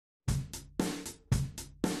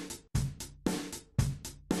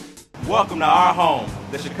Welcome to our home,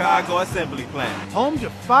 the Chicago Assembly Plant. Home to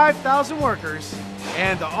 5,000 workers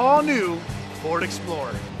and the all-new Ford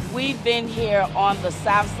Explorer. We've been here on the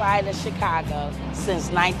south side of Chicago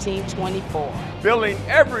since 1924. Building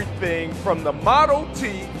everything from the Model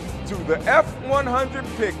T to the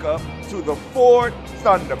F-100 pickup to the Ford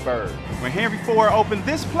Thunderbird. When Henry Ford opened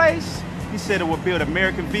this place, he said it would build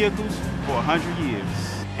American vehicles for 100 years.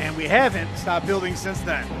 And we haven't stopped building since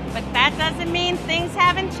then. But that doesn't mean things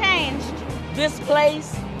haven't changed. This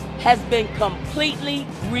place has been completely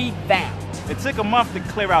revamped. It took a month to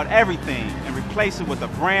clear out everything and replace it with a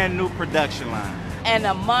brand new production line. And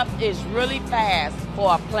a month is really fast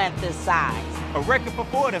for a plant this size. A record for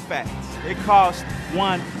Ford, in fact. It cost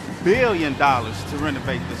 $1 billion to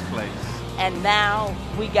renovate this place. And now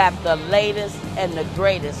we got the latest and the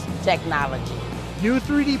greatest technology. New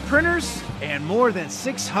 3D printers and more than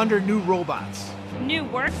 600 new robots. New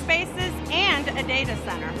workspaces and a data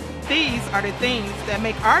center. These are the things that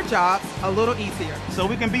make our jobs a little easier. So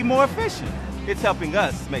we can be more efficient. It's helping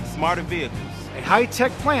us make smarter vehicles. A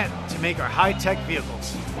high-tech plant to make our high-tech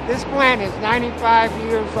vehicles. This plant is 95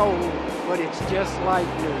 years old, but it's just like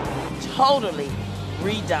new. Totally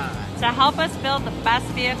redone. To help us build the best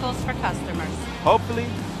vehicles for customers. Hopefully,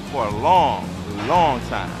 for a long, long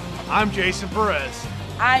time. I'm Jason Perez.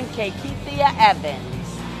 I'm Kakithia Evans.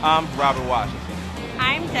 I'm Robert Washington.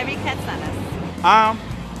 I'm Debbie Katsenis. I'm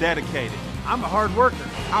dedicated. I'm a hard worker.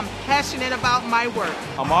 I'm passionate about my work.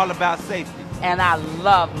 I'm all about safety. And I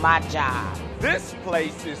love my job. This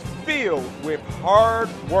place is filled with hard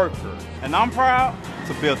workers. And I'm proud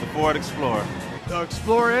to build the Ford Explorer, The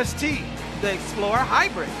Explorer ST. The Explorer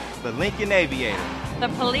Hybrid. the Lincoln Aviator, The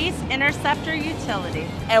Police Interceptor Utility.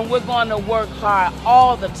 And we're going to work hard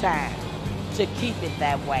all the time to keep it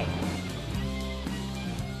that way.